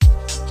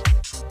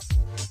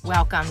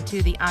Welcome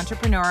to the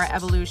Entrepreneur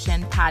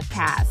Evolution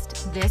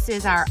podcast. This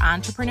is our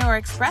Entrepreneur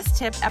Express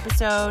Tip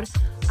episode.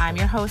 I'm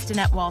your host,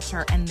 Annette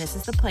Walter, and this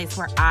is the place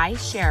where I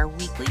share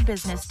weekly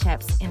business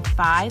tips in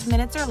 5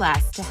 minutes or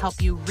less to help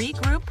you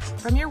regroup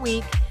from your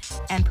week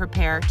and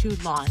prepare to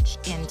launch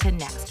into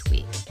next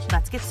week.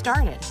 Let's get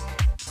started.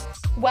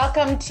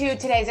 Welcome to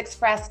today's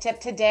Express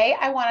Tip. Today,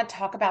 I want to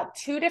talk about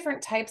 2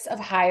 different types of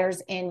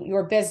hires in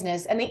your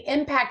business and the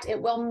impact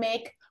it will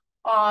make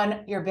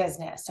on your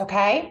business,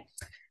 okay?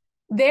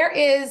 There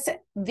is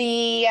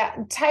the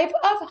type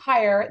of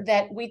hire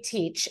that we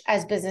teach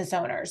as business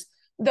owners,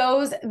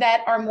 those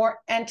that are more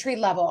entry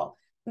level,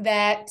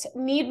 that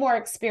need more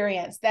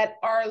experience, that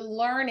are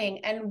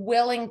learning and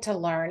willing to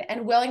learn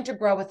and willing to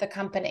grow with the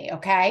company,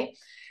 okay?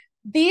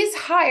 These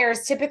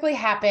hires typically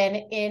happen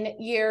in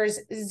years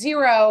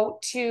 0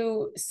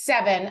 to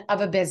 7 of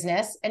a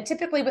business, and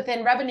typically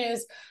within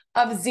revenues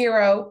of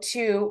 0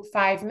 to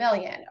 5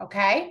 million,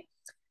 okay?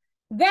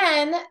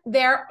 Then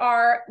there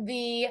are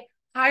the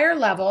higher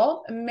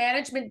level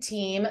management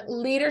team,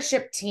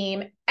 leadership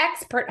team,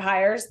 expert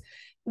hires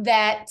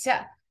that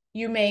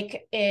you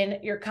make in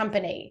your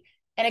company.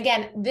 And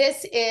again,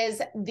 this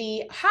is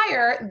the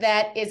hire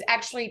that is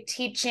actually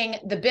teaching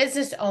the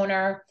business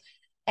owner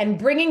and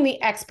bringing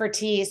the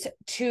expertise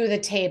to the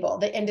table,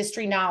 the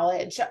industry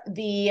knowledge,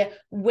 the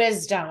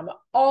wisdom,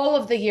 all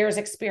of the years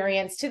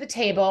experience to the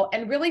table,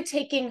 and really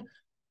taking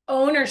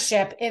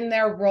ownership in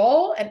their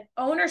role and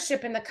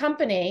ownership in the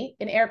company,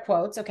 in air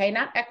quotes, okay,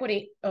 not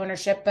equity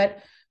ownership,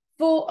 but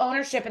full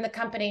ownership in the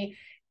company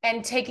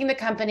and taking the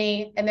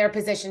company and their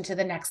position to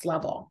the next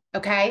level,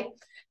 okay?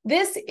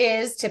 This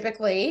is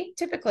typically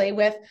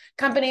with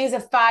companies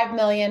of 5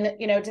 million,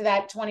 to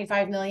that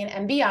 25 million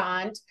and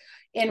beyond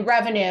in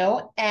revenue.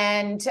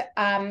 And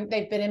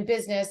they've been in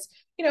business,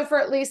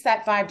 for at least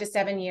that 5 to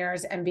 7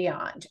 years and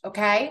beyond,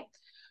 okay?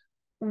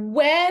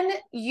 When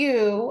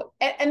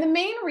and the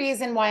main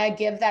reason why I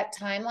give that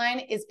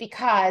timeline is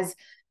because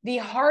the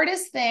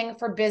hardest thing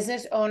for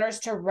business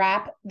owners to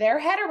wrap their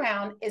head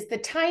around is the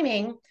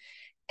timing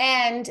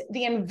and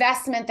the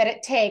investment that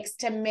it takes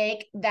to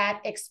make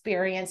that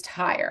experienced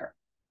hire.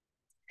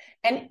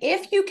 And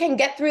if you can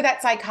get through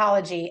that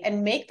psychology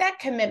and make that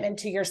commitment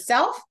to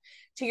yourself,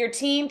 to your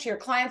team, to your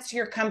clients, to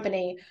your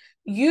company,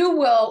 you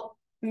will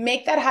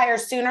make that hire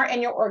sooner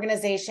in your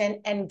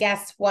organization. And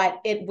guess what?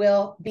 It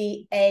will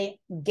be a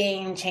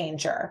game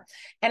changer.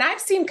 And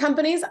I've seen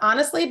companies,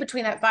 honestly,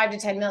 between that 5 to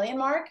 10 million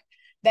mark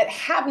that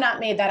have not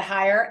made that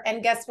hire.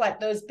 And guess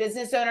what? Those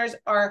business owners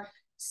are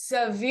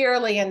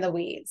severely in the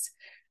weeds.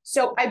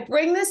 So I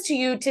bring this to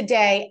you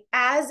today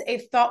as a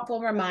thoughtful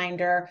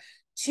reminder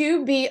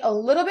to be a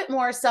little bit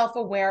more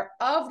self-aware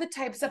of the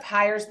types of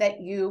hires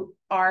that you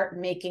are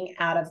making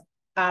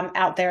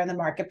out there in the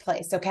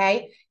marketplace,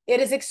 okay? It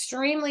is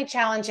extremely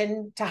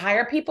challenging to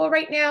hire people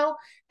right now,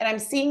 and I'm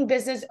seeing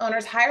business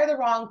owners hire the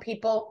wrong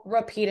people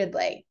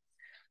repeatedly.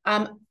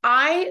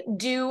 I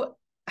do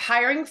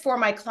hiring for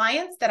my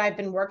clients that I've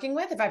been working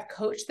with. If I've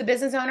coached the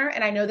business owner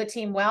and I know the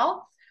team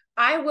well,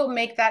 I will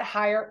make that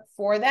hire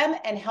for them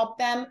and help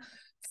them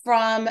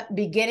from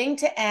beginning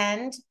to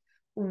end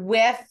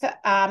with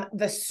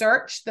the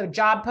search, the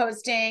job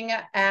posting,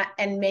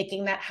 and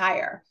making that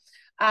hire.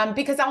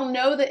 Because I'll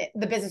know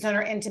the business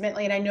owner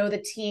intimately and I know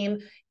the team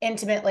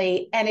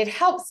intimately, and it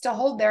helps to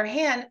hold their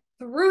hand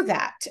through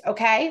that,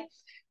 okay?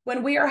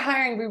 When we are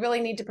hiring, we really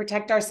need to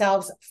protect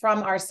ourselves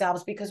from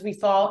ourselves because we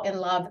fall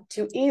in love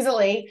too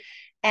easily.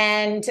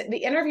 And the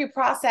interview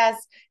process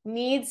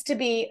needs to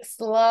be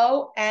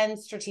slow and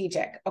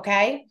strategic,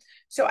 okay?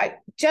 So I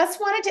just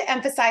wanted to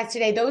emphasize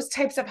today those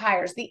types of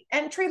hires, the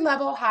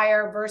entry-level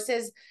hire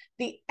versus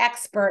the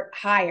expert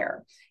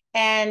hire,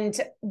 and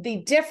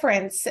the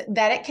difference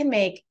that it can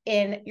make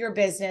in your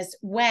business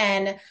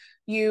when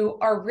you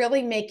are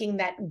really making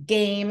that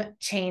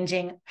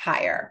game-changing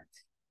hire.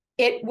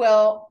 It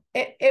will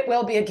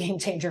be a game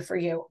changer for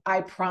you.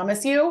 I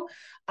promise you.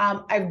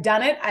 I've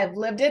done it. I've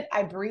lived it.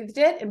 I breathed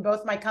it in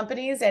both my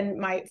companies and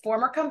my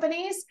former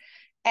companies,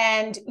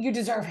 and you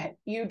deserve it.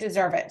 You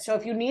deserve it. So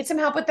if you need some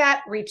help with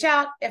that, reach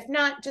out. If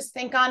not, just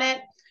think on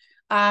it.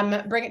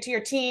 Bring it to your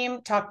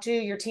team, talk to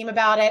your team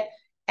about it,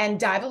 and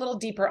dive a little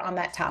deeper on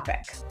that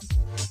topic.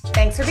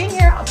 Thanks for being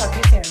here. I'll talk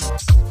to you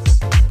soon.